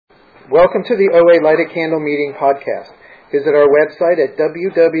Welcome to the OA Light a Candle Meeting podcast. Visit our website at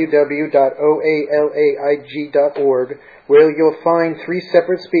www.oalaig.org, where you'll find 3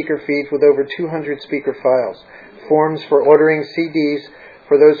 separate speaker feeds with over 200 speaker files, forms for ordering CDs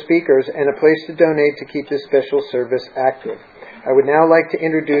for those speakers, and a place to donate to keep this special service active. I would now like to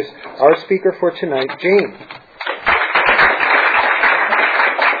introduce our speaker for tonight, Jane.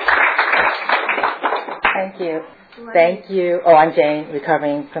 Thank you. Oh, I'm Jane,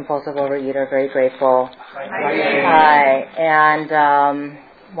 recovering compulsive overeater. Very grateful. Hi. And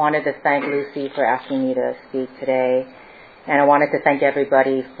wanted to thank Lucy for asking me to speak today. And I wanted to thank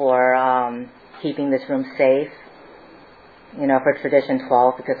everybody for keeping this room safe, for Tradition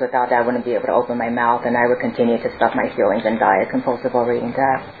 12, because without that I wouldn't be able to open my mouth and I would continue to stuff my feelings and die a compulsive overeating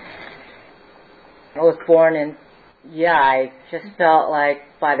death. I was born in I just felt like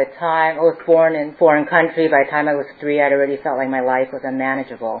by the time I was born in a foreign country, by the time I was 3, I'd already felt like my life was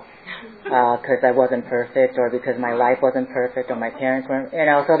unmanageable because I wasn't perfect, or because my life wasn't perfect, or my parents weren't,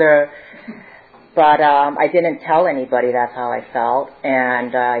 But I didn't tell anybody that's how I felt,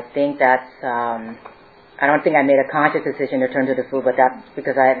 and I think that's. I don't think I made a conscious decision to turn to the food, but that's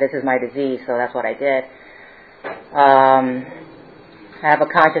because this is my disease, so that's what I did. I have a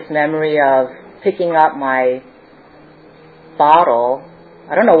conscious memory of picking up my bottle.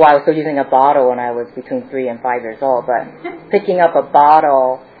 I don't know why I was still using a bottle when I was between 3 and 5 years old, but picking up a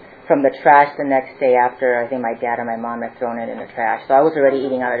bottle from the trash the next day after I think my dad and my mom had thrown it in the trash. So I was already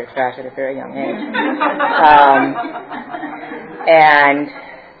eating out of the trash at a very young age. And,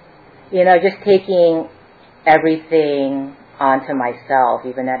 just taking everything onto myself,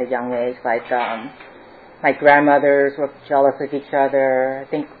 even at a young age. Like, my grandmothers were jealous of each other. I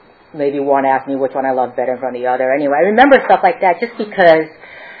think maybe one asked me which one I loved better from the other. Anyway, I remember stuff like that just because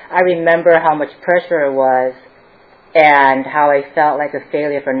I remember how much pressure it was and how I felt like a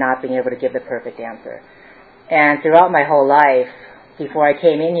failure for not being able to give the perfect answer. And throughout my whole life, before I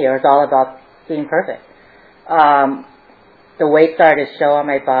came in here, it was all about being perfect. The weight started to show on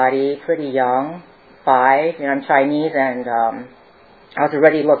my body pretty young, 5. I'm Chinese, and I was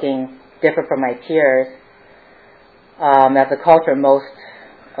already looking different from my peers. As a culture, most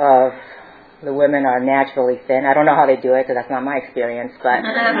of the women are naturally thin. I don't know how they do it, because that's not my experience, but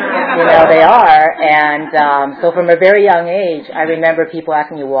they are. And so from a very young age, I remember people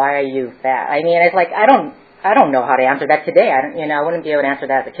asking me, "Why are you fat?" I mean, it's like I don't know how to answer that today. I wouldn't be able to answer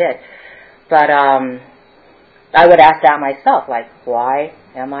that as a kid, but I would ask that myself, like, why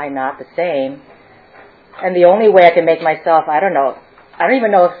am I not the same? And the only way I can make myself, I don't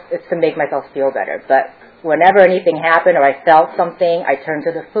even know if it's to make myself feel better, but whenever anything happened or I felt something, I turned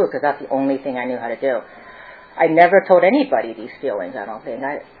to the food because that's the only thing I knew how to do. I never told anybody these feelings, I don't think.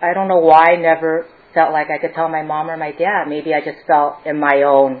 I don't know why I never felt like I could tell my mom or my dad. Maybe I just felt in my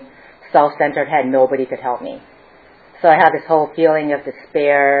own self-centered head nobody could help me. So I had this whole feeling of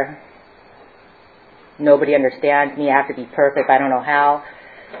despair. Nobody understands me. I have to be perfect. I don't know how.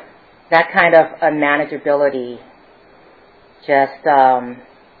 That kind of unmanageability just...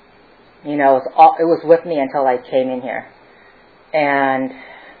 it was with me until I came in here. And,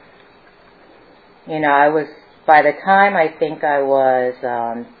 by the time I think I was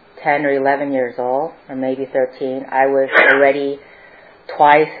 10 or 11 years old, or maybe 13, I was already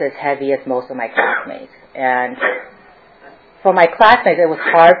twice as heavy as most of my classmates. And for my classmates, it was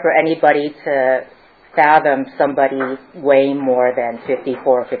hard for anybody to fathom somebody weighing more than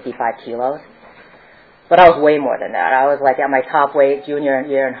 54 or 55 kilos. But I was way more than that. I was like at my top weight junior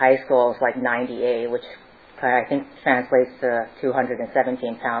year in high school was like 98, which I think translates to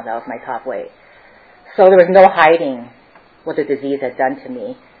 217 pounds. That was my top weight. So there was no hiding what the disease had done to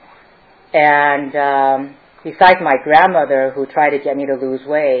me. And besides my grandmother, who tried to get me to lose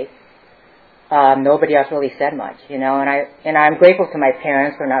weight, nobody else really said much, And I'm grateful to my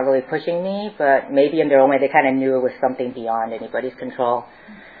parents for not really pushing me, but maybe in their own way they kind of knew it was something beyond anybody's control.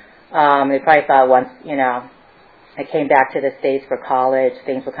 They probably thought once, I came back to the States for college,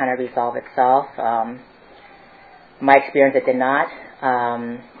 things would kind of resolve itself. My experience, it did not.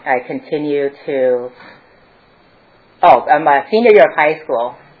 I continued to... I'm a senior year of high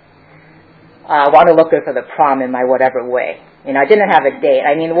school. I want to look good for the prom in my whatever way. I didn't have a date.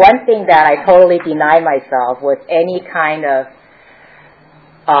 I mean, one thing that I totally denied myself was any kind of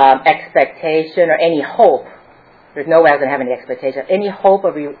expectation or any hope. There's no way I was going to have any expectation. Any hope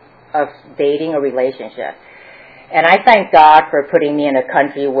of dating a relationship. And I thank God for putting me in a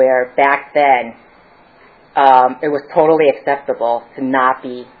country where back then it was totally acceptable to not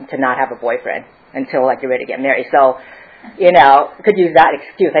have a boyfriend until you're ready to get married. So, could use that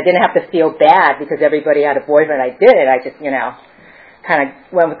excuse. I didn't have to feel bad because everybody had a boyfriend. I did it. I just, kind of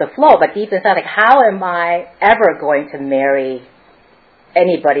went with the flow. But deep inside, like, how am I ever going to marry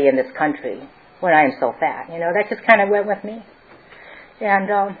anybody in this country when I am so fat? That just kind of went with me. And,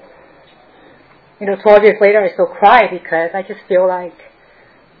 12 years later, I still cry because I just feel like,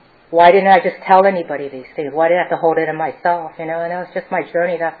 why didn't I just tell anybody these things? Why did I have to hold it in myself? And it was just my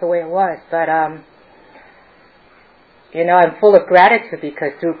journey. That's the way it was. But, I'm full of gratitude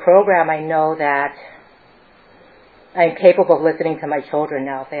because through program, I know that I'm capable of listening to my children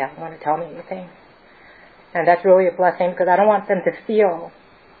now if they want to tell me anything. And that's really a blessing because I don't want them to feel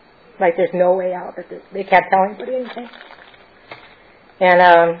like there's no way out, that they can't tell anybody anything.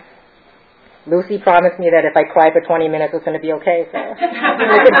 And Lucy promised me that if I cried for 20 minutes, it was going to be okay. So I'm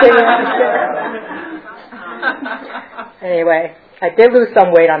going to continue on. Anyway, I did lose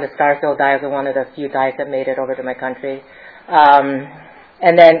some weight on the Starfield diet. It was one of the few diets that made it over to my country.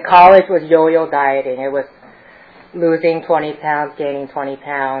 And then college was yo-yo dieting. It was losing 20 pounds, gaining 20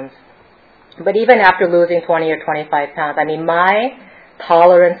 pounds. But even after losing 20 or 25 pounds, my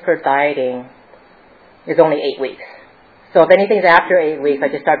tolerance for dieting is only 8 weeks. So if anything's after 8 weeks, I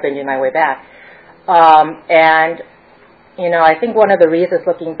just start binging my way back. And I think one of the reasons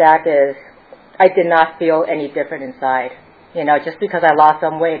looking back is I did not feel any different inside. Just because I lost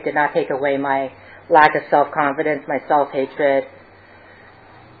some weight did not take away my lack of self-confidence, my self-hatred,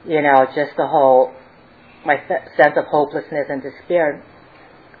 just the whole, my sense of hopelessness and despair.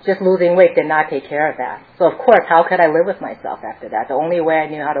 Just losing weight did not take care of that. So of course, how could I live with myself after that? The only way I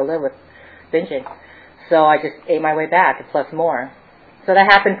knew how to live was binging. So I just ate my way back, plus more. So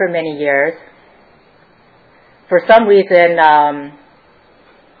that happened for many years. For some reason,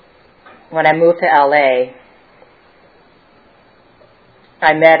 when I moved to LA,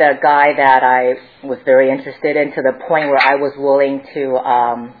 I met a guy that I was very interested in to the point where I was willing to,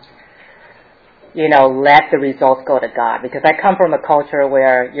 let the results go to God. Because I come from a culture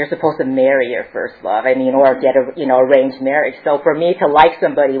where you're supposed to marry your first love, or get arranged marriage. So for me to like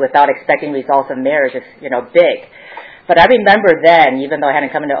somebody without expecting results of marriage is, big. But I remember then, even though I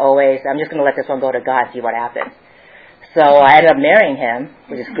hadn't come into OAs, I'm just going to let this one go to God, see what happens. So I ended up marrying him,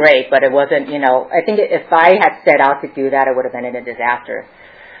 which is great, but it wasn't, I think if I had set out to do that, it would have been a disaster.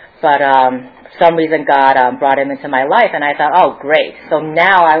 But for some reason, God brought him into my life, and I thought, oh, great. So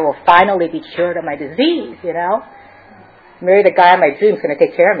now I will finally be cured of my disease, Marry the guy of my dreams, going to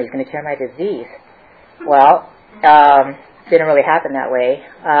take care of me. He's going to cure my disease. Well, didn't really happen that way.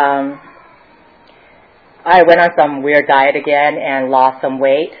 I went on some weird diet again and lost some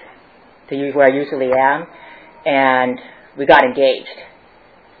weight to where I usually am. And we got engaged.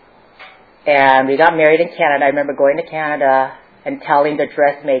 And we got married in Canada. I remember going to Canada and telling the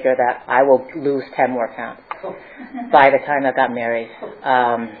dressmaker that I will lose 10 more pounds by the time I got married.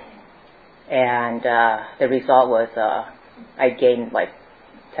 And the result was I gained like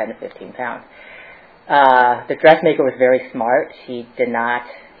 10 to 15 pounds. The dressmaker was very smart. She did not,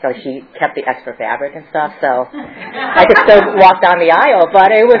 so she kept the extra fabric and stuff, so I could still walk down the aisle,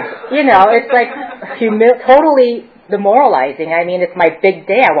 but it was, it's like totally demoralizing. It's my big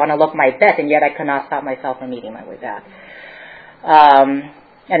day. I want to look my best, and yet I could not stop myself from eating my way back.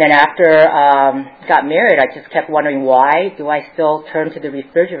 And then after got married, I just kept wondering, why do I still turn to the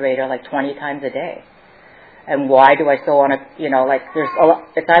refrigerator like 20 times a day? And why do I still want to,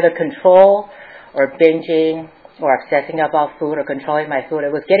 it's either control or binging or obsessing about food or controlling my food.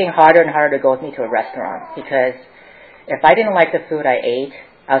 It was getting harder and harder to go with me to a restaurant because if I didn't like the food I ate,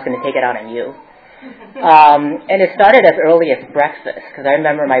 I was going to take it out on you. And it started as early as breakfast, because I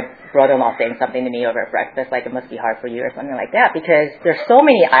remember my brother-in-law saying something to me over at breakfast, like it must be hard for you or something like that, because there's so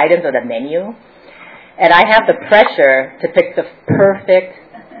many items on the menu, and I have the pressure to pick the perfect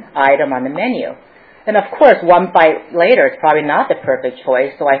item on the menu. And of course, one bite later, it's probably not the perfect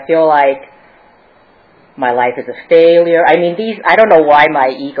choice, so I feel like my life is a failure. I don't know why my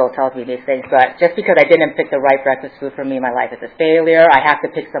ego tells me these things, but just because I didn't pick the right breakfast food for me, my life is a failure. I have to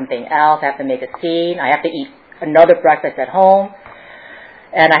pick something else. I have to make a scene. I have to eat another breakfast at home.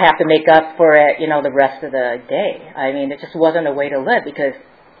 And I have to make up for it, the rest of the day. It just wasn't a way to live because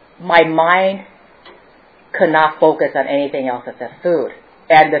my mind could not focus on anything else except food.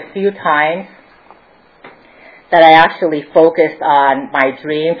 And the few times that I actually focused on my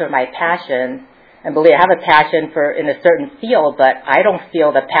dreams or my passion, and believe I have a passion in a certain field, but I don't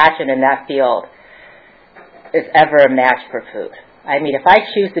feel the passion in that field is ever a match for food. If I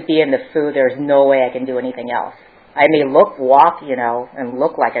choose to be in the food, there's no way I can do anything else. I may walk, and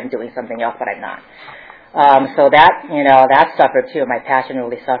look like I'm doing something else, but I'm not. So that, that suffered too. My passion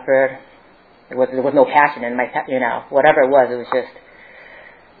really suffered. There was no passion in my, whatever it was just,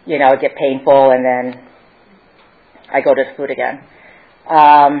 it would get painful, and then I go to the food again.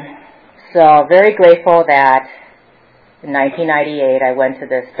 So very grateful that in 1998 I went to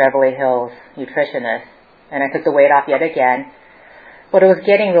this Beverly Hills nutritionist and I took the weight off yet again. But it was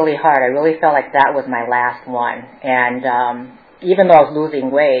getting really hard. I really felt like that was my last one. And even though I was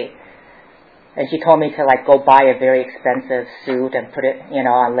losing weight, and she told me to like go buy a very expensive suit and put it,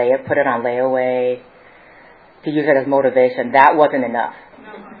 put it on layaway to use it as motivation. That wasn't enough.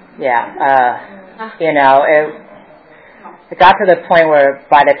 Yeah, it got to the point where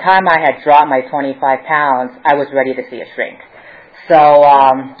by the time I had dropped my 25 pounds, I was ready to see a shrink. So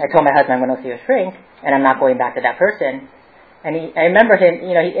I told my husband I'm going to see a shrink, and I'm not going back to that person. And I remember him,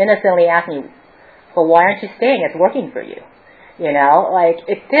 he innocently asked me, well, why aren't you staying? It's working for you.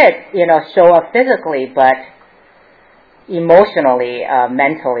 It did, show up physically, but emotionally,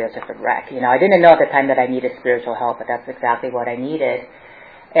 mentally, it was just a wreck. I didn't know at the time that I needed spiritual help, but that's exactly what I needed.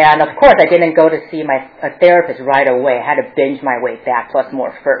 And of course, I didn't go to see a therapist right away. I had to binge my way back plus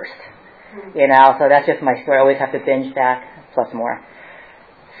more first. So that's just my story. I always have to binge back plus more.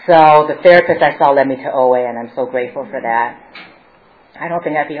 So the therapist I saw led me to OA, and I'm so grateful for that. I don't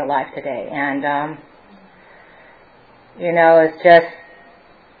think I'd be alive today. And, it's just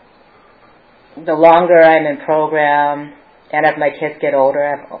the longer I'm in program, and as my kids get older,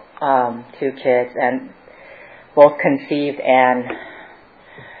 I have 2 kids, and both conceived and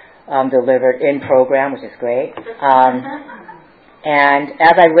delivered in program, which is great. And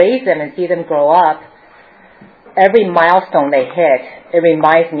as I raise them and see them grow up, every milestone they hit, it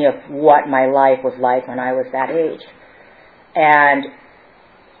reminds me of what my life was like when I was that age. And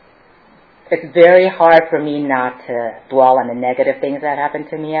it's very hard for me not to dwell on the negative things that happened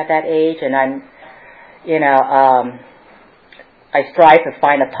to me at that age. And I strive to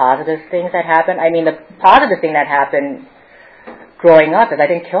find the positive things that happen. I mean, the positive thing that happened growing up is I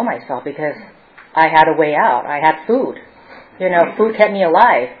didn't kill myself because I had a way out. I had food. Food kept me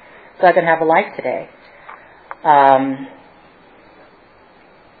alive so I could have a life today. So I'm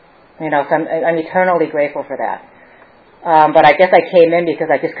eternally grateful for that. But I guess I came in because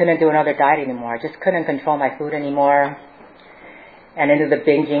I just couldn't do another diet anymore. I just couldn't control my food anymore. And into the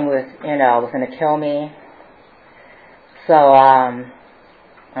binging was going to kill me. So I'm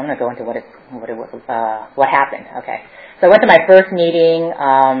going to go into what happened. Okay. So I went to my first meeting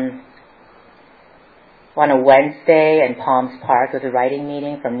on a Wednesday in Palms Park. It was a writing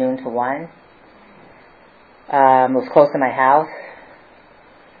meeting from noon to 1. It was close to my house.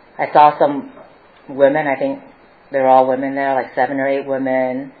 I saw some women, I think they were all women there, like 7 or 8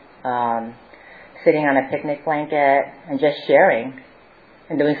 women, sitting on a picnic blanket and just sharing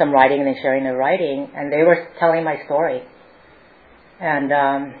and doing some writing and then sharing their writing. And they were telling my story. And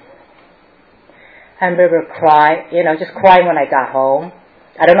I remember just crying when I got home.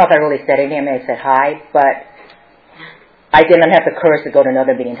 I don't know if I really said anything. I may have said hi, but I didn't have the courage to go to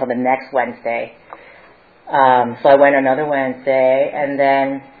another meeting until the next Wednesday. So I went another Wednesday, and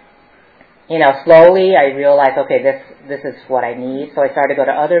then, slowly I realized, okay, this is what I need. So I started to go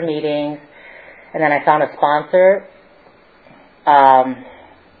to other meetings, and then I found a sponsor.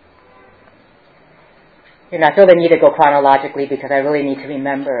 I feel the need to go chronologically because I really need to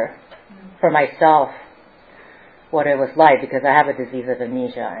remember for myself what it was like, because I have a disease of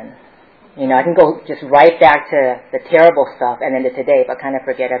amnesia, and I can go just right back to the terrible stuff and then to today, but kind of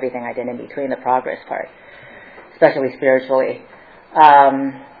forget everything I did in between, the progress part, especially spiritually.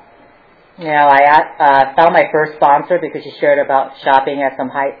 I found my first sponsor because she shared about shopping at some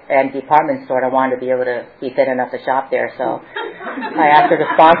high-end department store, and I wanted to be able to be fit enough to shop there, so I asked her to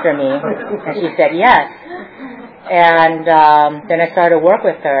sponsor me, and she said yes. And then I started to work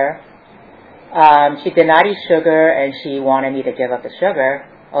with her. She did not eat sugar, and she wanted me to give up the sugar,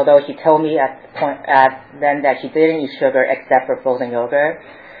 although she told me then that she didn't eat sugar except for frozen yogurt.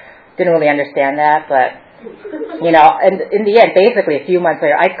 Didn't really understand that, but, and in the end, basically a few months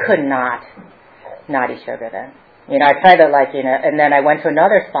later, I could not eat sugar then. I tried to and then I went to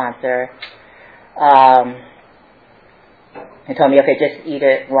another sponsor, and told me, okay, just eat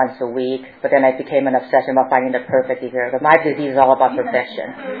it once a week. But then I became an obsession about finding the perfect dessert. But my disease is all about perfection.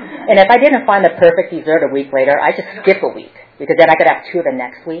 And if I didn't find the perfect dessert a week later, I just skip a week, because then I could have 2 the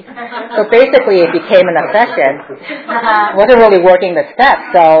next week. So basically it became an obsession. It wasn't really working the steps,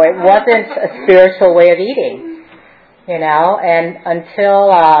 so it wasn't a spiritual way of eating, and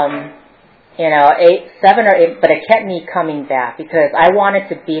until, 7 or 8, but it kept me coming back because I wanted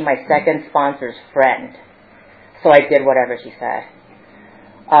to be my second sponsor's friend. So I did whatever she said.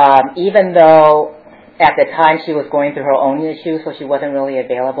 Even though at the time she was going through her own issues, so she wasn't really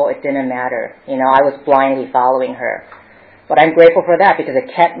available, it didn't matter. I was blindly following her. But I'm grateful for that because it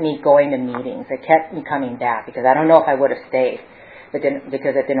kept me going to meetings. It kept me coming back because I don't know if I would have stayed.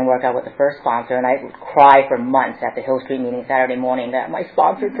 because it didn't work out with the first sponsor, and I would cry for months at the Hill Street meeting Saturday morning that my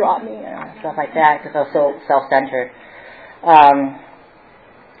sponsor dropped me, stuff like that, because I was so self-centered.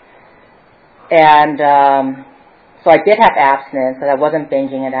 So I did have abstinence, but I wasn't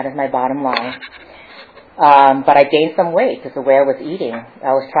binging, and that is my bottom line. But I gained some weight because the way I was eating,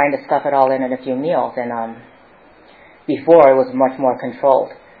 I was trying to stuff it all in a few meals, and before it was much more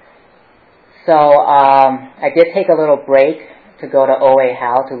controlled. So I did take a little break to go to OA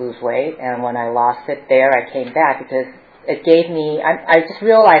How to lose weight, and when I lost it there, I came back because it gave me, I just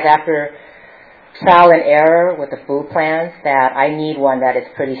realized after trial and error with the food plans that I need one that is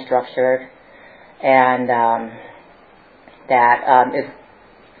pretty structured and that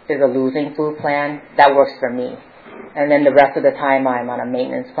is a losing food plan that works for me. And then the rest of the time I'm on a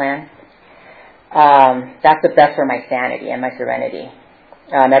maintenance plan. That's the best for my sanity and my serenity.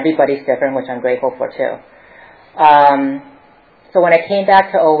 Everybody's different, which I'm grateful for too. So when I came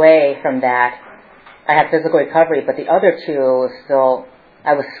back to OA from that, I had physical recovery, but the other two was still,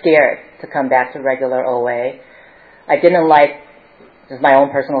 I was scared to come back to regular OA. I didn't like, this is my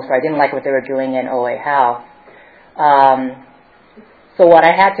own personal story, I didn't like what they were doing in OA How. So what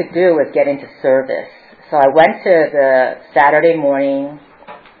I had to do was get into service. So I went to the Saturday morning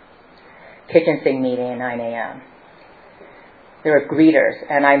kitchen sink meeting at 9 a.m. There were greeters,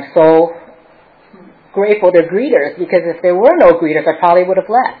 and I'm so grateful they're greeters, because if there were no greeters, I probably would have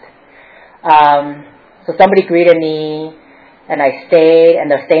left. So somebody greeted me, and I stayed,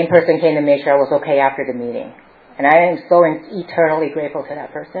 and the same person came to make sure I was okay after the meeting. And I am so eternally grateful to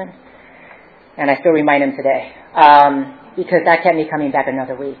that person. And I still remind him today, because that kept me coming back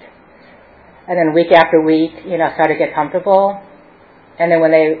another week. And then week after week, I started to get comfortable. And then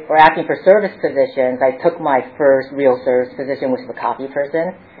when they were asking for service positions, I took my first real service position, which was a coffee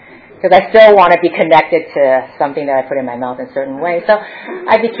person, because I still want to be connected to something that I put in my mouth in a certain way. So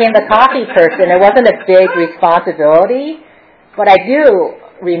I became the coffee person. It wasn't a big responsibility, but I do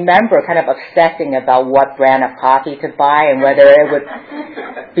remember kind of obsessing about what brand of coffee to buy and whether it would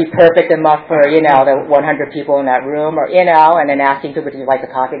be perfect enough for, the 100 people in that room, or, and then asking people, do you like the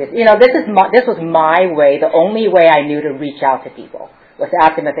coffee? This was my way, the only way I knew to reach out to people, was to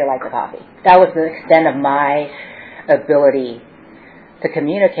ask them if they liked the coffee. That was the extent of my ability to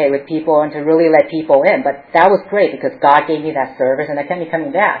communicate with people and to really let people in. But that was great because God gave me that service, and that kept me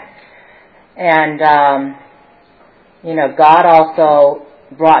coming back. And, God also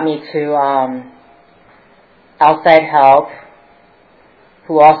brought me to outside help,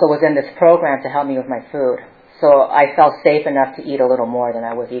 who also was in this program to help me with my food. So I felt safe enough to eat a little more than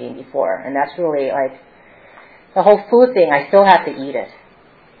I was eating before. And that's really the whole food thing, I still have to eat it.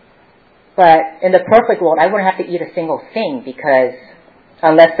 But in the perfect world, I wouldn't have to eat a single thing, because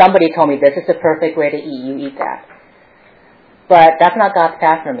unless somebody told me this is the perfect way to eat, you eat that. But that's not God's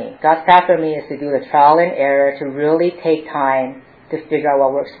path for me. God's path for me is to do the trial and error, to really take time to figure out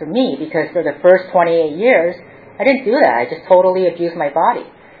what works for me. Because for the first 28 years, I didn't do that. I just totally abused my body.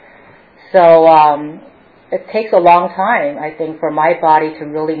 So it takes a long time, I think, for my body to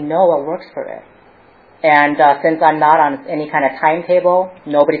really know what works for it. And since I'm not on any kind of timetable,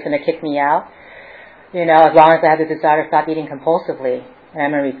 nobody's going to kick me out. As long as I have the desire to stop eating compulsively, and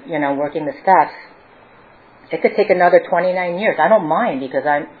I'm going to be, working the steps, it could take another 29 years. I don't mind, because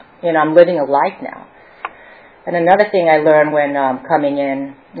I'm living a life now. And another thing I learned when coming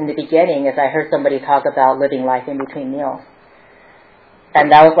in the beginning is I heard somebody talk about living life in between meals.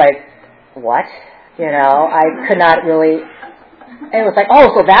 And that was like, what? I could not really, it was like,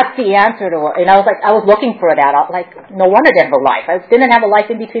 oh, so that's the answer to what, I was looking for that. No wonder I didn't have a life. I didn't have a life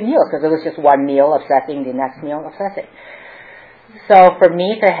in between meals, because it was just one meal obsessing, the next meal obsessing. So for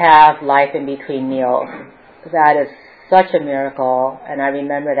me to have life in between meals, that is such a miracle, and I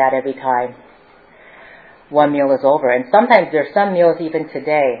remember that every time one meal is over. And sometimes there's some meals even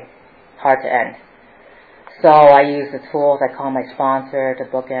today hard to end. So I use the tools. I call my sponsor to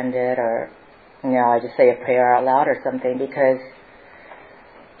bookend it, or I just say a prayer out loud or something, because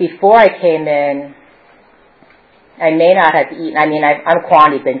before I came in, I may not have eaten. I'm a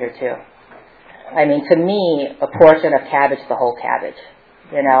quantity binger too. To me, a portion of cabbage is the whole cabbage.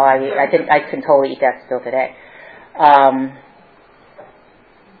 I can totally eat that still today.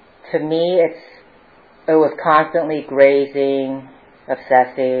 To me, it was constantly grazing,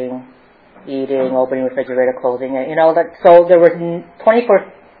 obsessing, eating, opening refrigerator, closing it. So there was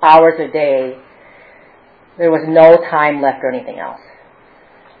 24 hours a day. There was no time left for anything else.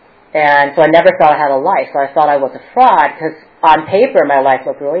 And so I never thought I had a life. So I thought I was a fraud, because on paper my life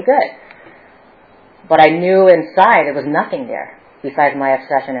looked really good. But I knew inside there was nothing there besides my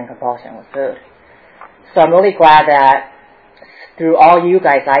obsession and compulsion with food. So I'm really glad that through all you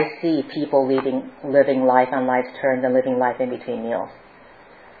guys, I see people living life on life's terms and living life in between meals.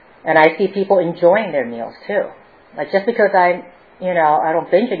 And I see people enjoying their meals too. Like just because I don't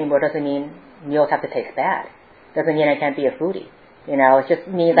binge anymore doesn't mean meals have to taste bad. Doesn't mean I can't be a foodie. It just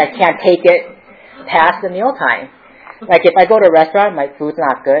means I can't take it past the meal time. Like if I go to a restaurant, my food's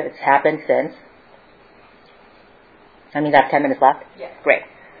not good. It's happened since. I mean, I have 10 minutes left? Yes. Great.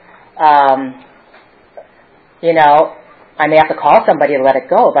 I may have to call somebody to let it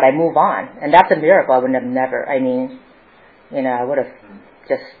go, but I move on. And that's a miracle. I would have never, I would have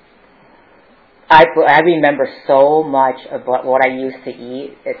just, I remember so much about what I used to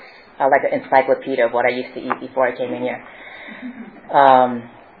eat. It's like an encyclopedia of what I used to eat before I came in here.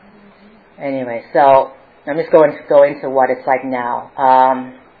 Anyway, so I'm just going to go into what it's like now.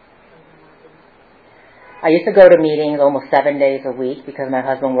 I used to go to meetings almost 7 days a week because my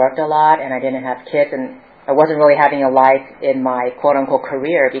husband worked a lot and I didn't have kids, and I wasn't really having a life in my quote-unquote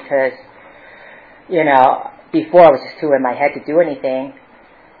career because, before I was just too in my head to do anything.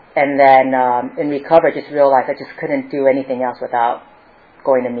 And then in recovery, I just realized I just couldn't do anything else without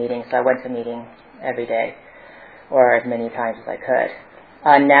going to meetings. So I went to meeting every day or as many times as I could.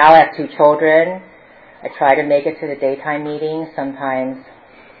 Now I have 2 children. I try to make it to the daytime meetings. Sometimes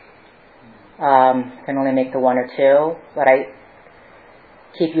can only make the 1 or 2, but I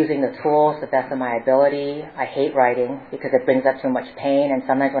keep using the tools to the best of my ability. I hate writing because it brings up too much pain, and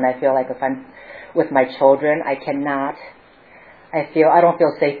sometimes when I feel like if I'm with my children, I don't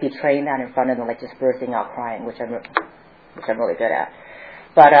feel safe betraying that in front of them, like just bursting out crying, which I'm really good at.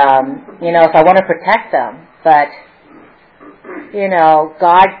 But so I want to protect them, but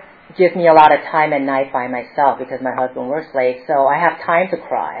God gives me a lot of time at night by myself because my husband works late, so I have time to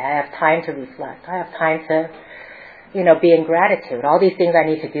cry, I have time to reflect, I have time to be in gratitude. All these things I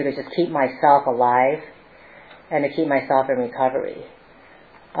need to do to just keep myself alive and to keep myself in recovery.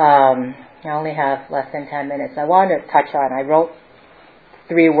 I only have less than 10 minutes. I wanted to touch on, I wrote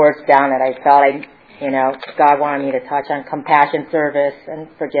 3 words down that I felt God wanted me to touch on: compassion, service, and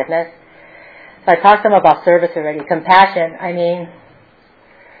forgiveness. So I talked to them about service already. Compassion,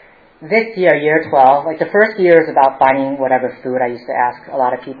 this year 12, like the first year is about finding whatever food. I used to ask a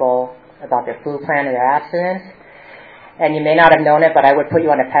lot of people about their food plan or their abstinence. And you may not have known it, but I would put you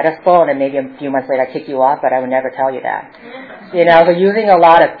on a pedestal, and then maybe a few months later I'd kick you off, but I would never tell you that. So using a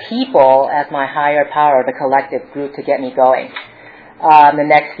lot of people as my higher power, the collective group, to get me going. The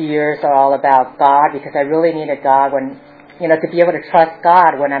next few years are all about God, because I really needed God when, to be able to trust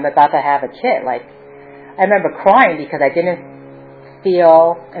God when I'm about to have a kid. Like, I remember crying because I didn't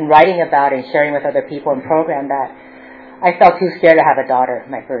feel, and writing about and sharing with other people in program, that I felt too scared to have a daughter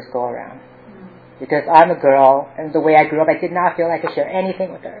my first go around. Because I'm a girl, and the way I grew up, I did not feel like I could share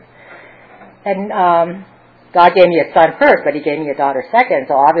anything with her. And God gave me a son first, but He gave me a daughter second,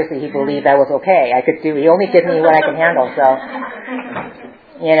 so obviously He believed that was okay. He only gives me what I can handle, so,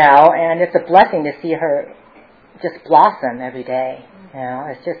 and it's a blessing to see her just blossom every day.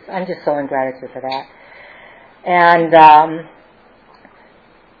 I'm just so in gratitude for that. And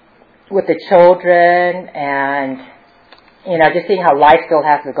with the children and just seeing how life still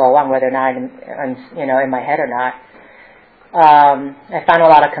has to go on, whether or not I'm in my head or not. I found a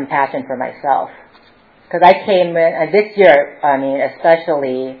lot of compassion for myself. Because I came in, this year,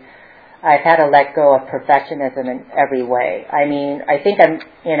 especially, I've had to let go of perfectionism in every way. I think I'm,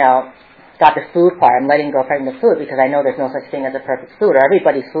 got the food part. I'm letting go from the food because I know there's no such thing as a perfect food, or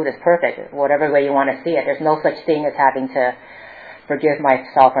everybody's food is perfect, whatever way you want to see it. There's no such thing as having to forgive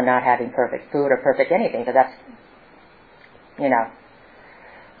myself for not having perfect food or perfect anything, because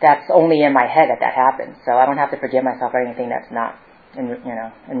that's only in my head that happens. So I don't have to forgive myself for anything that's not in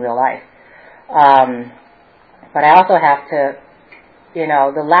real life. But I also have to,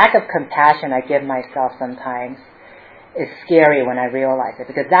 the lack of compassion I give myself sometimes is scary when I realize it,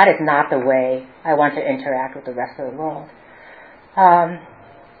 because that is not the way I want to interact with the rest of the world.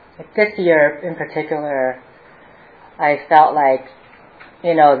 This year in particular, I felt like,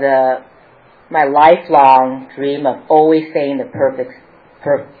 my lifelong dream of always saying the perfect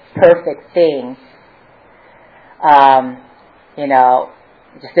thing, it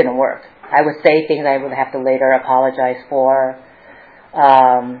just didn't work. I would say things I would have to later apologize for.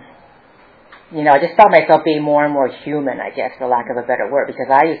 I just felt myself being more and more human, I guess, for lack of a better word, because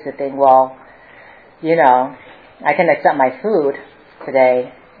I used to think, I can accept my food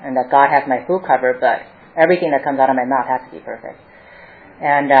today and that God has my food covered, but everything that comes out of my mouth has to be perfect.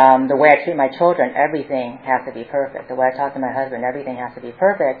 And the way I treat my children, everything has to be perfect. The way I talk to my husband, everything has to be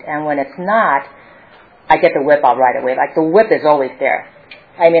perfect. And when it's not, I get the whip out right away. Like, the whip is always there.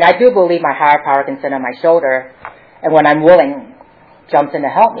 I do believe my higher power can sit on my shoulder, and when I'm willing, jumps in to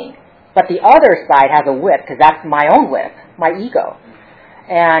help me. But the other side has a whip, because that's my own whip, my ego.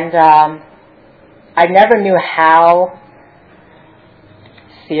 And I never knew how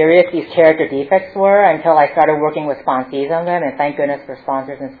serious these character defects were until I started working with sponsees on them, and thank goodness for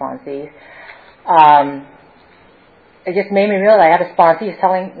sponsors and sponsees. It just made me realize I have a sponsee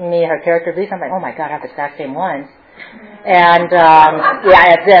telling me her character defects. I'm like, oh my God, I have the exact same ones. And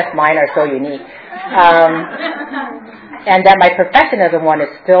yeah, as if mine are so unique. And that my perfectionism one is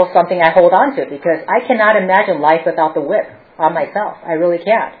still something I hold on to, because I cannot imagine life without the whip on myself. I really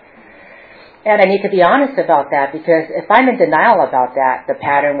can't. And I need to be honest about that, because if I'm in denial about that, the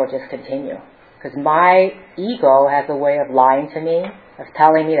pattern will just continue. Because my ego has a way of lying to me, of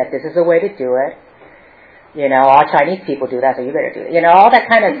telling me that this is the way to do it. You know, all Chinese people do that, so you better do it. You know, all that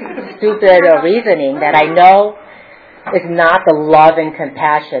kind of stupid reasoning that I know is not the love and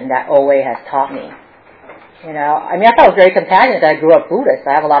compassion that OA has taught me. You know, I mean, I thought I was very compassionate. I grew up Buddhist.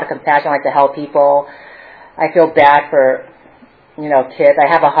 I have a lot of compassion. I like to help people. I feel bad for, you know, kids. I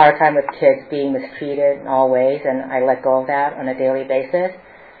have a hard time with kids being mistreated in all ways, and I let go of that on a daily basis.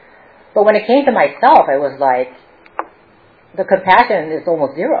 But when it came to myself, it was like the compassion is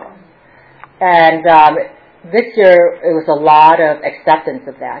almost zero. And this year, it was a lot of acceptance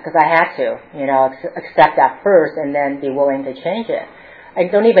of that, because I had to, you know, accept that first and then be willing to change it. I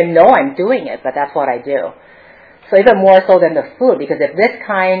don't even know I'm doing it, but that's what I do. So even more so than the food, because if this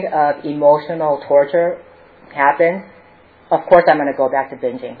kind of emotional torture happens, of course I'm going to go back to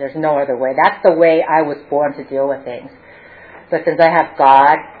binging. There's no other way. That's the way I was born to deal with things. But since I have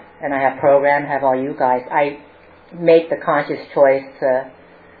God, and I have program, have all you guys, I make the conscious choice to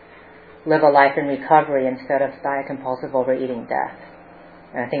live a life in recovery instead of diet compulsive overeating death.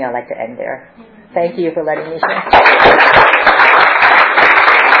 And I think I'd like to end there. Thank you for letting me share.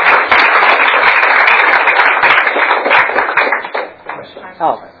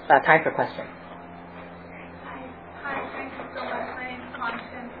 Time for questions. Hi, thank you so much. My name is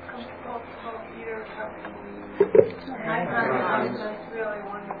Constance, compulsive overeater recovery. My program is really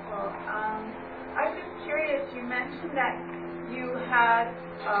wonderful. I was just curious, you mentioned that you had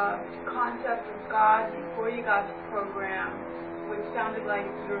a concept of God before you got the program, which sounded like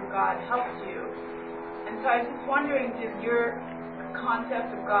your God helped you. And so I was just wondering, did your concept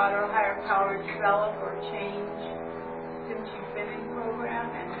of God or higher power develop or change since you've been in program,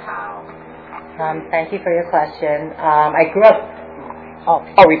 and how? Thank you for your question. I grew up...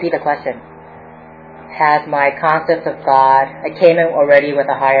 I'll repeat the question. Has my concept of God... I came in already with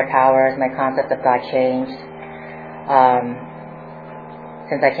a higher power. Has my concept of God changed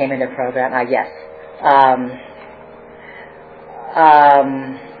since I came into the program? Yes.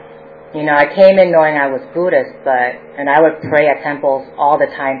 You know, I came in knowing I was Buddhist, and I would pray at temples all the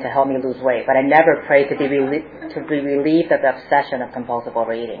time to help me lose weight, but I never prayed to be relieved of the obsession of compulsive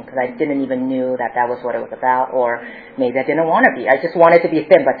overeating, because I didn't even knew that was what it was about, or maybe I didn't want to be. I just wanted to be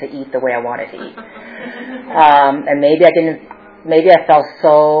thin, but to eat the way I wanted to eat. And maybe I felt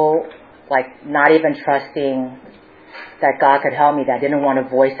so, like, not even trusting that God could help me, that I didn't want to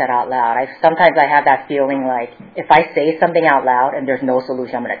voice that out loud. Sometimes I have that feeling like, if I say something out loud and there's no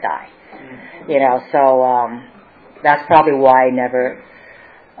solution, I'm going to die. You know, so that's probably why I never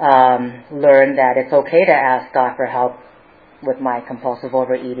learned that it's okay to ask God for help with my compulsive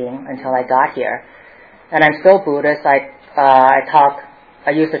overeating until I got here. And I'm still Buddhist. I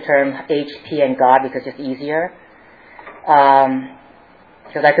use the term HP and God because it's easier.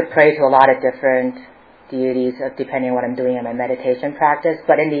 Because I could pray to a lot of different deities depending on what I'm doing in my meditation practice.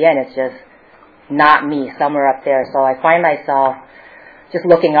 But in the end, it's just not me, somewhere up there. So I find myself just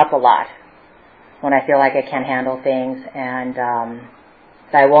looking up a lot when I feel like I can't handle things. And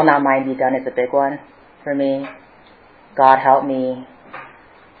I will not mind be done is a big one for me. God help me.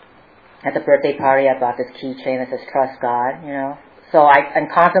 At the birthday party, I bought this keychain that says trust God, you know. So I'm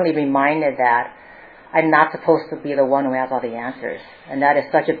constantly reminded that I'm not supposed to be the one who has all the answers. And that is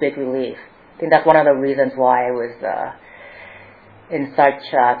such a big relief. I think that's one of the reasons why I was in such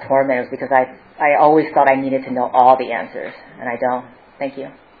torment, was because I always thought I needed to know all the answers, and I don't. Thank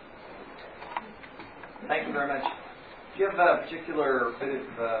you. Thank you very much. Do you have a particular bit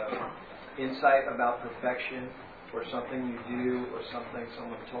of insight about perfection, or something you do, or something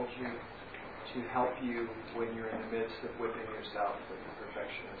someone told you to help you when you're in the midst of whipping yourself with the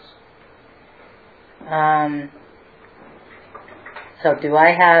perfectionist? So do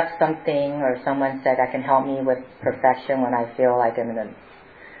I have something or someone said that can help me with perfection when I feel like I'm in the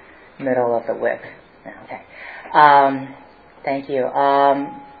middle of the whip? Okay. Thank you.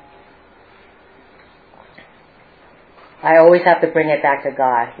 I always have to bring it back to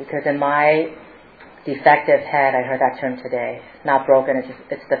God, because in my defective head, I heard that term today. Not broken,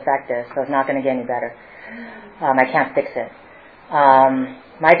 it's defective, so it's not going to get any better. I can't fix it.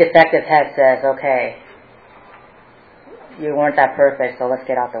 My defective head says, okay, you weren't that perfect, so let's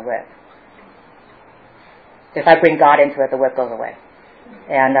get out the whip. If I bring God into it, the whip goes away.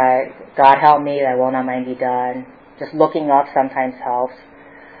 And God help me, thy will not mine be done. Just looking up sometimes helps.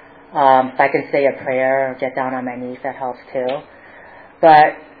 If I can say a prayer or get down on my knees, that helps too.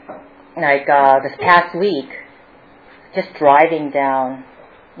 But like this past week, just driving down,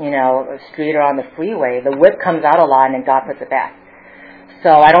 a street or on the freeway, the whip comes out a lot and then God puts it back. So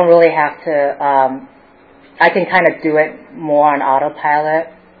I don't really have to, I can kind of do it more on autopilot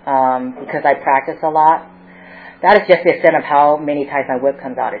because I practice a lot. That is just the extent of how many times my whip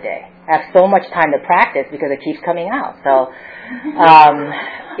comes out a day. I have so much time to practice because it keeps coming out. So,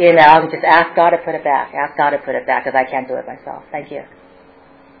 just ask God to put it back. Ask God to put it back because I can't do it myself. Thank you.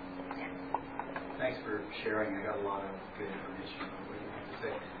 Thanks for sharing. I got a lot of good information on what you have to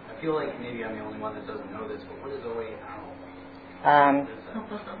say. I feel like maybe I'm the only one that doesn't know this, but what is OA How?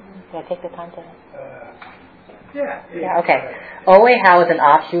 Yeah, take the time to... Yeah, okay. OA How is an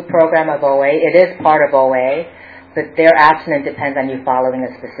offshoot program of OA. It is part of OA, but their abstinence depends on you following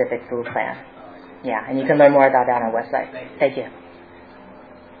a specific food plan. Yeah, and you can learn more about that on our website. Thank you.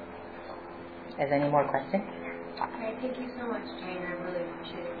 Is there any more questions? Okay, thank you so much, Jane. I really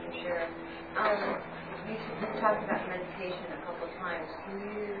appreciate it for sharing. You talked about meditation a couple of times. Can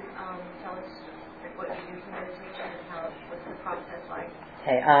you tell us what you do for meditation and what's the process like?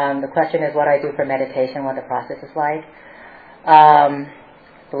 Okay, the question is what I do for meditation, what the process is like.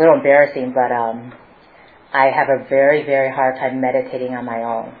 It's a little embarrassing, but I have a very, very hard time meditating on my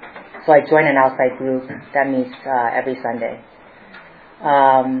own. So I join an outside group that meets every Sunday.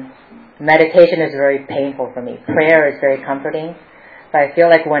 Meditation is very painful for me. Prayer is very comforting. But I feel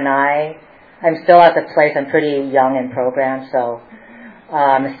like when I'm still at the place, I'm pretty young in program, so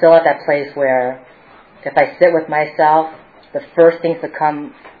I'm still at that place where if I sit with myself, the first things that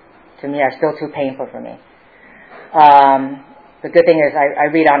come to me are still too painful for me. The good thing is I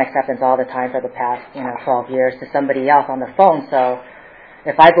read On Acceptance all the time for the past 12 years to somebody else on the phone, so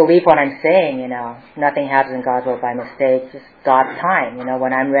if I believe what I'm saying, nothing happens in God's will by mistake, just God's time.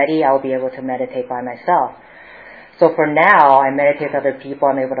 When I'm ready, I'll be able to meditate by myself. So for now, I meditate with other people.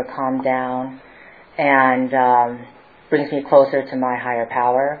 I'm able to calm down and brings me closer to my higher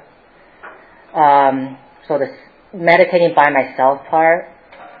power. So this meditating by myself part,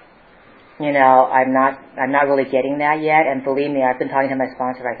 I'm not really getting that yet. And believe me, I've been talking to my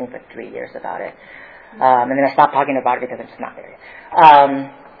sponsor, I think, for 3 years about it. And then I stopped talking about it because I'm just not there yet.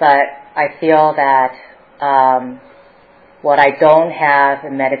 But I feel that what I don't have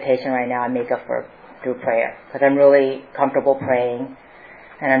in meditation right now, I make up for through prayer. Because I'm really comfortable praying.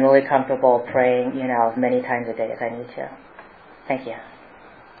 And I'm really comfortable praying, as many times a day as I need to. Thank you.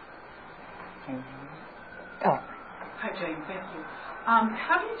 Oh. Hi, Jane. Thank you.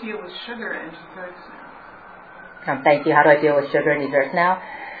 How do you deal with sugar and desserts now? Thank you. How do I deal with sugar and desserts now?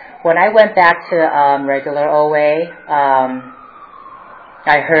 When I went back to regular OA,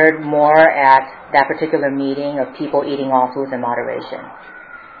 I heard more at that particular meeting of people eating all foods in moderation.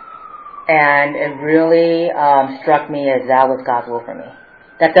 And it really struck me as that was God's will for me.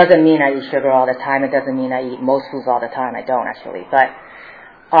 That doesn't mean I eat sugar all the time. It doesn't mean I eat most foods all the time. I don't, actually. But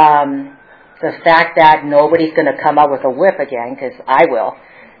the fact that nobody's going to come up with a whip again, because I will,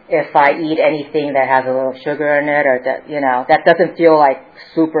 if I eat anything that has a little sugar in it, or that doesn't feel like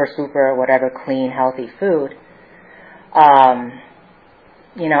super, whatever, clean, healthy food, I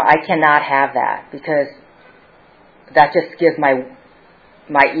cannot have that, because that just gives my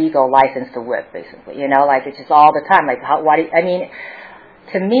ego license to whip, basically. It's just all the time.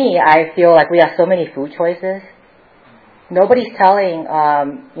 To me, I feel like we have so many food choices. Nobody's telling,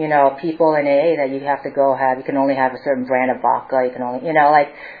 people in AA that you have to you can only have a certain brand of vodka. You can only,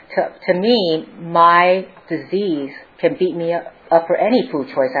 to me, my disease can beat me up for any food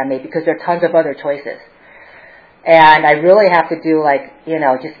choice I make because there are tons of other choices. And I really have to do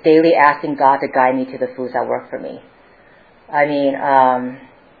just daily asking God to guide me to the foods that work for me. If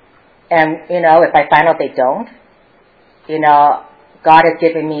I find out they don't, God has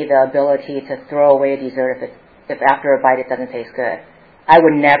given me the ability to throw away a dessert if after a bite it doesn't taste good. I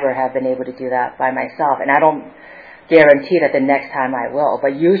would never have been able to do that by myself, and I don't guarantee that the next time I will.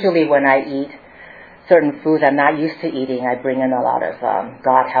 But usually when I eat certain foods I'm not used to eating, I bring in a lot of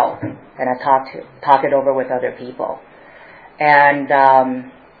God help, and I talk it over with other people. And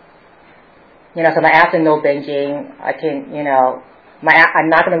so my abstinence, no binging. I can, I'm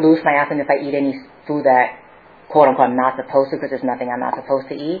not going to lose my abstinence if I eat any food that quote unquote I'm not supposed to, because there's nothing I'm not supposed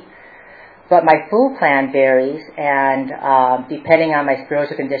to eat. But my food plan varies, and depending on my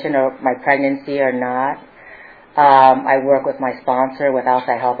spiritual condition or my pregnancy or not, I work with my sponsor with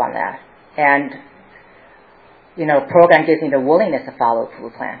outside help on that. And, program gives me the willingness to follow a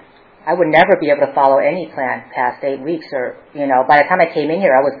food plan. I would never be able to follow any plan past 8 weeks or, by the time I came in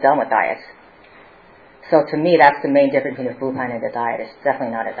here, I was done with diets. So to me, that's the main difference between a food plan and a diet. It's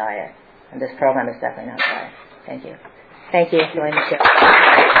definitely not a diet. And this program is definitely not a diet. Thank you. Thank you for letting me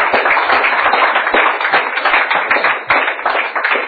share.